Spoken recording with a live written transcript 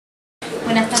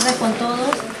Buenas tardes con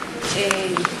todos.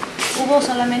 Hubo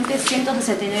solamente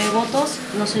 169 votos,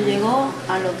 no se llegó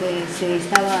a lo que se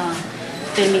estaba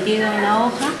permitido en la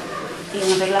hoja y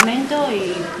en el reglamento,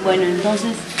 y bueno,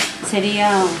 entonces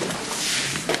sería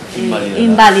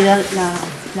inválida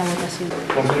la votación.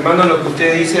 Confirmando lo que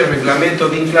usted dice, el reglamento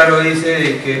bien claro dice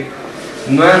de que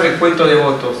no hay recuento de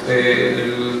votos.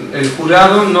 El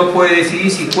jurado no puede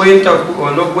decidir si cuenta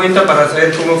o no cuenta para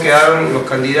saber cómo quedaron los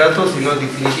candidatos, sino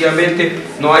definitivamente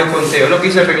no hay conteo. Es lo que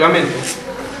dice el reglamento.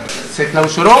 Se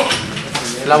clausuró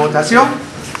la votación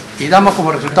y damos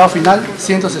como resultado final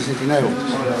 169 votos.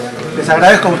 Les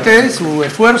agradezco a ustedes su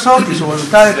esfuerzo y su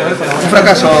voluntad de poder colaborar. Un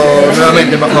fracaso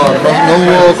nuevamente, embajador. No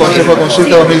hubo Consejo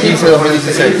Consultivo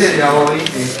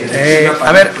 2015-2016.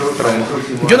 A ver,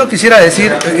 yo no quisiera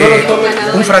decir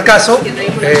un fracaso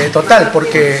total,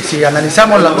 porque si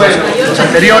analizamos los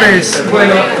anteriores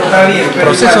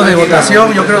procesos de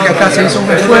votación, yo creo que acá se hizo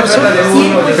un esfuerzo,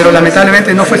 pero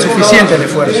lamentablemente no fue suficiente el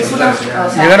esfuerzo.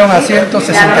 Llegaron a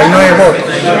 169 votos.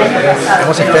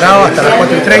 Hemos esperado hasta las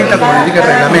 4:30, como indica el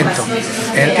reglamento.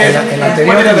 En la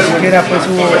anterior ni siquiera pues,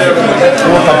 hubo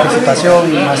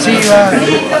participación masiva, ni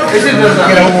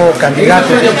siquiera hubo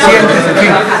candidatos suficientes, en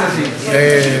fin.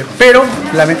 Pero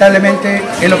lamentablemente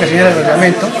es lo que señala el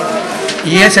reglamento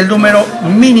y es el número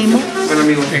mínimo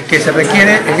que se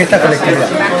requiere en esta colectividad.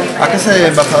 ¿A qué se debe,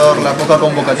 embajador, la poca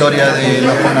convocatoria de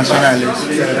los connacionales?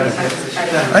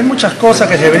 Hay muchas cosas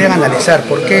que se deberían analizar.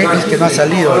 ¿Por qué es que no ha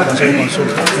salido el Consejo de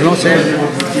Consulta? No sé.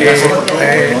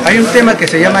 Hay un tema que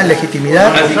se llama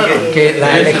legitimidad, que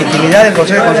la legitimidad del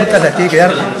Consejo de Consulta la tiene que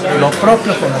dar los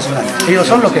propios connacionales. Ellos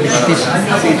son los que legitiman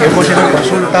que el Consejo de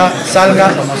Consulta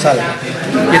salga o no salga.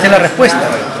 Y esta es la respuesta.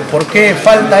 ¿Por qué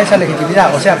falta esa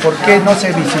legitimidad? O sea, ¿por qué no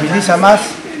se visibiliza más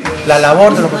la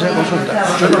labor de los consejos de consulta?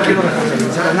 Yo no quiero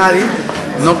responsabilizar a nadie,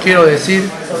 no quiero decir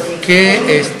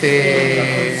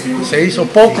que se hizo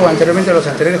poco anteriormente en los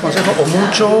anteriores consejos, o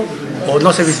mucho, o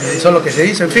no se visibilizó lo que se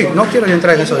hizo, en fin, no quiero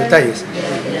entrar en esos detalles.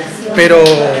 Pero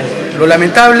lo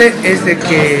lamentable es de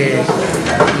que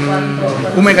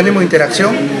un mecanismo de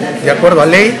interacción, de acuerdo a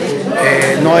ley,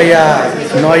 no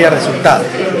haya resultado.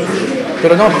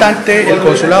 Pero no obstante, el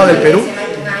Consulado del Perú,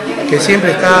 que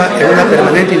siempre está en una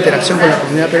permanente interacción con la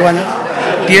comunidad peruana,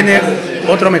 tiene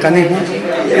otro mecanismo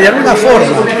que de alguna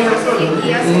forma,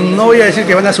 no voy a decir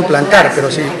que van a suplantar, pero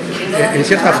sí, en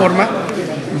cierta forma,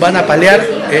 van a paliar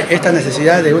esta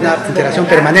necesidad de una interacción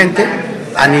permanente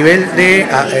a nivel de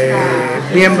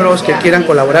miembros que quieran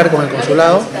colaborar con el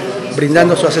consulado,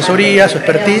 brindando su asesoría, su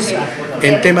expertise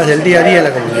en temas del día a día de la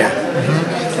comunidad.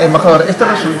 Embajador, este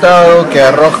resultado que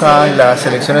arrojan las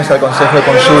elecciones al Consejo de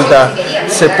Consulta,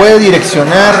 ¿se puede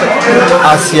direccionar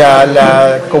hacia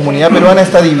la comunidad peruana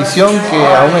esta división que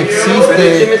aún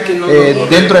existe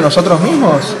dentro de nosotros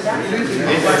mismos?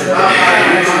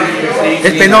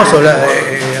 Es penoso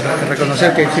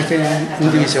reconocer que existe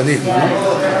un divisionismo, ¿no?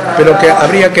 Pero que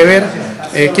habría que ver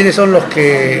quiénes son los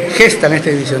que gestan este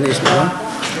divisionismo, ¿no?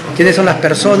 Quiénes son las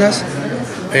personas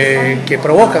que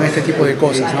provocan este tipo de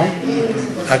cosas, ¿no?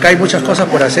 Acá hay muchas cosas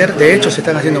por hacer, de hecho se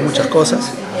están haciendo muchas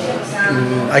cosas,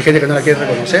 hay gente que no la quiere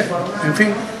reconocer, en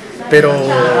fin, pero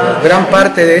gran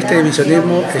parte de este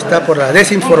divisionismo está por la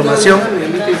desinformación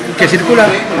que circula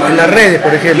en las redes,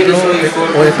 por ejemplo,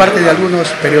 o de parte de algunos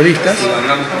periodistas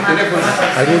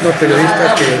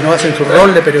que no hacen su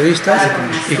rol de periodistas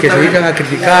y que se dedican a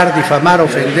criticar, difamar,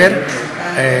 ofender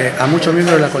a muchos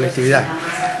miembros de la colectividad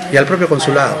y al propio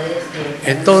consulado.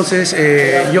 Entonces,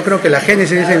 yo creo que la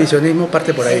génesis de ese divisionismo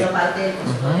parte por ahí.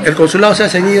 El consulado se ha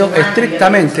ceñido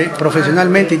estrictamente,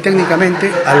 profesionalmente y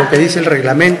técnicamente a lo que dice el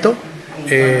reglamento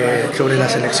sobre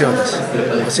las elecciones.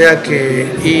 O sea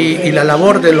que, y la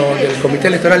labor del comité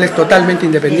electoral es totalmente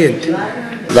independiente.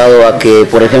 Dado a que,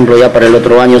 por ejemplo, ya para el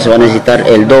otro año se va a necesitar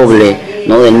el doble,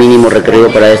 ¿no?, del mínimo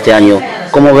requerido para este año,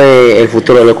 ¿cómo ve el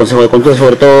futuro del Consejo de Consulta,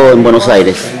 sobre todo en Buenos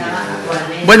Aires?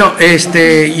 Bueno,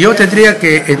 yo tendría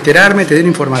que enterarme, tener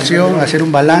información, hacer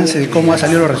un balance de cómo han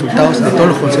salido los resultados de todos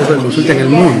los consejos de consulta en el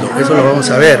mundo. Eso lo vamos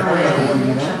a ver.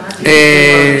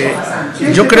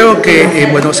 Yo creo que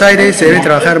en Buenos Aires se debe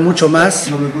trabajar mucho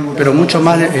más, pero mucho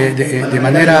más de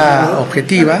manera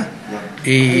objetiva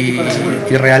y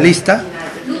realista,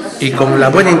 y con la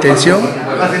buena intención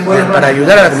para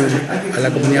ayudar a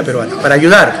la comunidad peruana. Para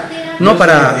ayudar. No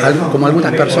para, como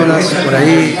algunas personas por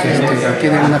ahí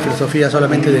tienen una filosofía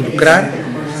solamente de lucrar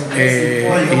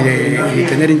y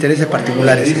tener intereses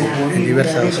particulares en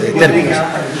diversos términos,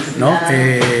 ¿no?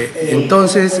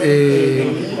 Entonces,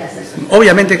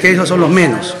 obviamente que esos son los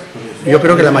menos, Yo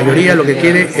creo que la mayoría lo que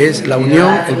quiere es la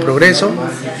unión, el progreso,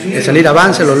 el salir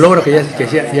avance, los logros que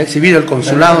ya ha exhibido el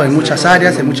consulado en muchas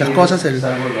áreas, en muchas cosas,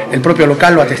 el propio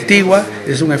local lo atestigua,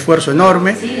 es un esfuerzo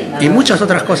enorme y muchas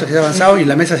otras cosas que se ha avanzado y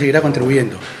la mesa seguirá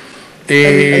contribuyendo.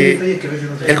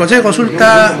 El Consejo de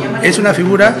Consulta es una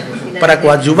figura para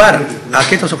coadyuvar a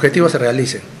que estos objetivos se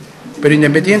realicen, pero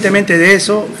independientemente de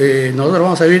eso, nosotros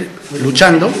vamos a ir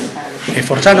luchando,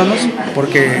 esforzándonos,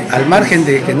 porque al margen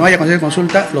de que no haya Consejo de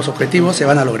Consulta, los objetivos se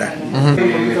van a lograr.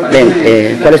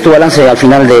 Bien, ¿cuál es tu balance al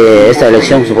final de esta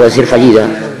elección, se puede decir fallida?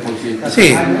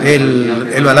 Sí,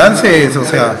 el balance es, o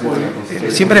sea,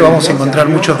 siempre vamos a encontrar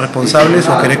muchos responsables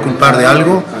o querer culpar de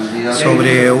algo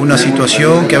sobre una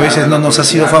situación que a veces no nos ha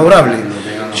sido favorable.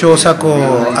 Yo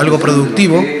saco algo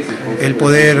productivo, el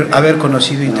poder haber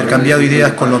conocido, intercambiado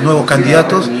ideas con los nuevos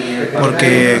candidatos,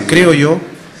 porque creo yo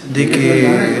de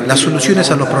que las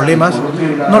soluciones a los problemas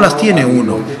no las tiene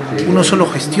uno solo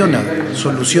gestiona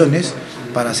soluciones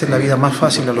para hacer la vida más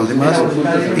fácil a los demás,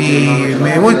 y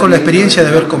me voy con la experiencia de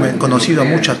haber conocido a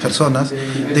muchas personas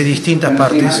de distintas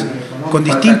partes, con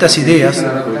distintas ideas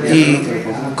y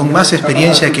con más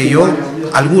experiencia que yo,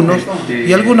 algunos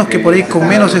que por ahí con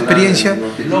menos experiencia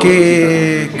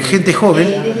que gente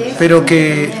joven, pero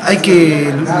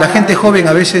la gente joven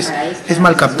a veces es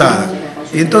mal captada.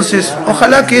 Y entonces,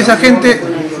 ojalá que esa gente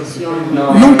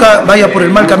nunca vaya por el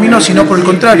mal camino, sino por el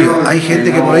contrario. Hay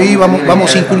gente que por ahí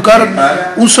vamos a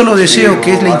inculcar un solo deseo,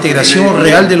 que es la integración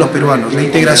real de los peruanos. La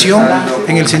integración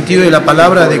en el sentido de la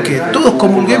palabra, de que todos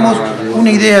comulguemos una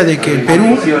idea de que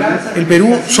el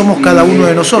Perú somos cada uno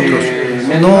de nosotros.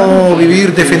 No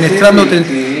vivir defenestrando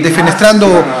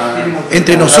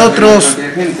entre nosotros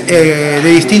de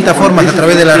distintas formas, a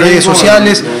través de las redes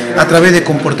sociales, a través de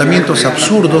comportamientos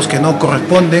absurdos que no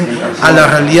corresponden a la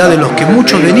realidad de los que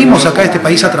muchos venimos acá a este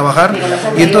país a trabajar,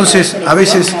 y entonces a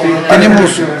veces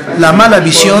tenemos la mala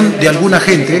visión de alguna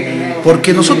gente,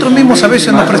 porque nosotros mismos a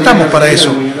veces nos prestamos para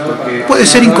eso. Puede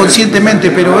ser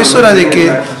inconscientemente, pero es hora de que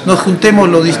nos juntemos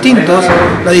las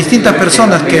distintas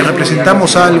personas que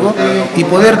representamos algo, y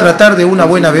poder tratar de una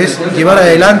buena vez llevar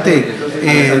adelante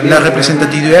la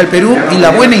representatividad del Perú y la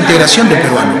buena integración del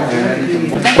peruano.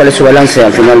 ¿Cuál es su balance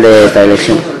al final de esta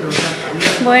elección?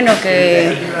 Bueno,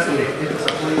 que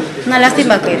una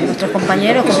lástima que nuestros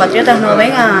compatriotas no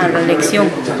vengan a la elección,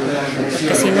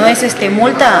 porque si no es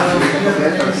multa,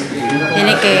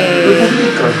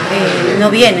 no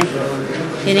vienen.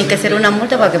 Tienen que ser una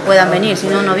multa para que puedan venir, si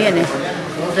no, no vienen.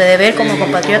 De deber como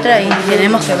compatriota, y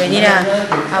tenemos que venir a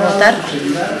votar.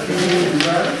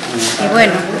 Y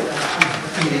bueno,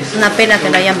 una pena que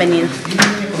no hayan venido.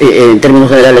 En términos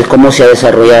generales, ¿cómo se ha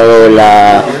desarrollado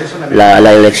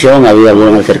la elección? ¿Ha habido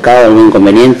algún altercado, algún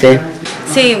inconveniente?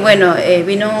 Sí, bueno,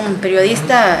 vino un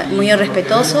periodista muy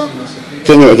irrespetuoso.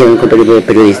 ¿Quién es el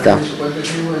periodista?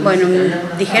 Bueno,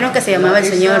 dijeron que se llamaba el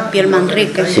señor Pierre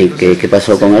Manrique. Sí, ¿qué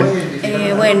pasó con él?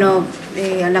 Bueno,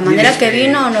 a la manera que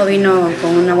vino, no vino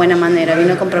con una buena manera,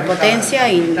 vino con prepotencia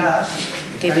y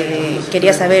que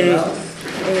quería saber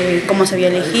cómo se había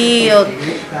elegido.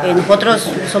 Nosotros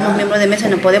somos miembros de mesa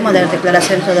y no podemos dar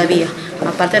declaraciones todavía.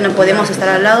 Aparte, no podemos estar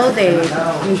al lado de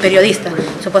un periodista.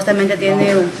 Supuestamente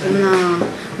tiene una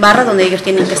barra donde ellos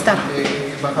tienen que estar.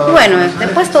 Bueno,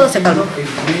 después todo se calmó.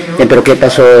 ¿Pero qué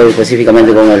pasó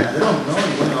específicamente con él?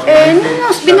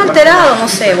 Vino alterado, no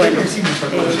sé, bueno.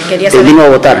 Quería saber. ¿Vino a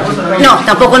votar? No,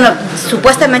 tampoco, no.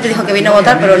 Supuestamente dijo que vino a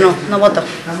votar, pero no votó.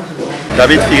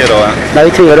 David Figueroa.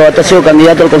 David Figueroa, tú has sido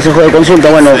candidato al Consejo de Consulta.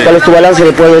 Bueno, sí. ¿Cuál es tu balance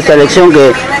después de esta elección,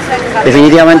 que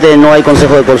definitivamente no hay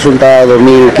Consejo de Consulta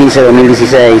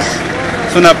 2015-2016?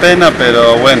 Es una pena,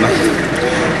 pero bueno,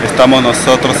 estamos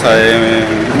nosotros,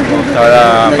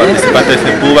 cada participante de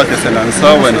FEPUBA que se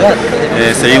lanzó, bueno,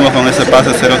 seguimos con ese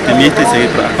paso de ser optimistas y seguir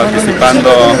participando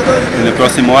en el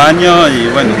próximo año, y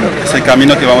bueno, es el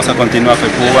camino que vamos a continuar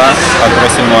FEPUBA al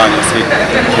próximo año, sí.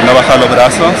 Y no bajar los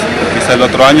brazos, quizá el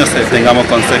otro año tengamos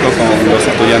consejo con los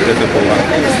estudiantes de FEPUBA.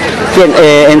 Bien,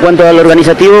 en cuanto al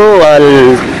organizativo,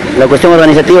 la cuestión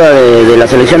organizativa de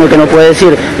las elecciones, ¿qué nos puede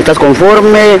decir? ¿Estás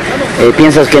conforme?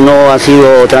 ¿Piensas que no ha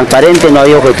sido transparente, no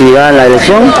había objetividad en la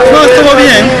elección? No, estuvo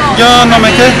bien. Yo no me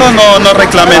quejo, no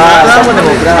reclamé nada,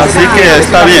 así que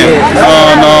está bien.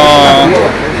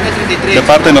 De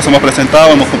parte nos hemos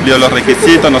presentado, hemos cumplido los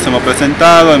requisitos, nos hemos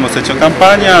presentado, hemos hecho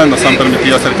campaña, nos han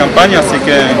permitido hacer campaña, así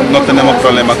que no tenemos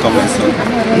problemas con eso.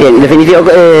 Bien,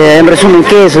 definitivamente, en resumen,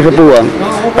 ¿qué es FEPUBA?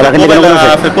 Para la gente que no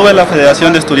conoce. FEPUBA es la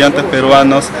Federación de Estudiantes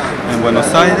Peruanos en Buenos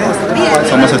Aires.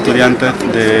 Somos estudiantes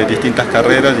de distintas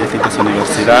carreras, de distintas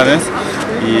universidades,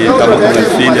 y estamos con el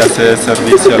fin de hacer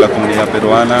servicio a la comunidad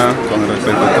peruana con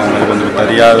respecto con el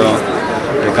voluntariado,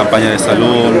 campaña de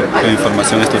salud,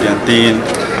 información estudiantil,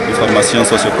 información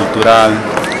sociocultural.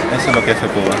 Eso es lo que es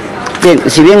FEPUBA. Bien,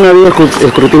 si bien no ha habido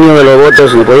escrutinio de los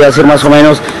votos, ¿me podría decir más o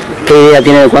menos qué idea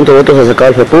tiene de cuántos votos ha sacado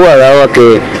el FEPUBA, dado a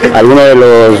que algunos de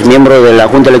los miembros de la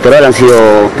Junta Electoral han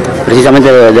sido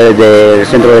precisamente del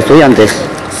centro de estudiantes?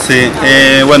 Sí,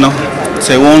 bueno,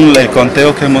 según el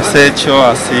conteo que hemos hecho,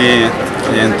 así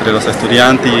entre los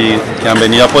estudiantes que han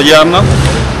venido a apoyarnos,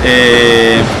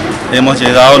 hemos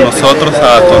llegado nosotros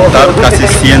a contar casi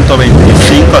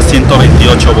 125 a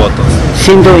 128 votos.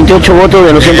 128 votos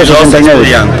de los 169.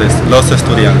 Los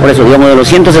estudiantes. Por eso, digamos, de los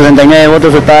 169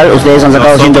 votos total, ustedes han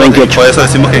sacado nosotros, 128. Por eso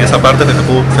decimos que en esa parte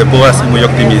FEPUBA es muy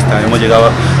optimista. Hemos llegado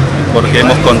porque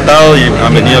hemos contado y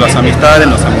han venido las amistades,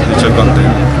 nos han hecho el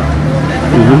conteo.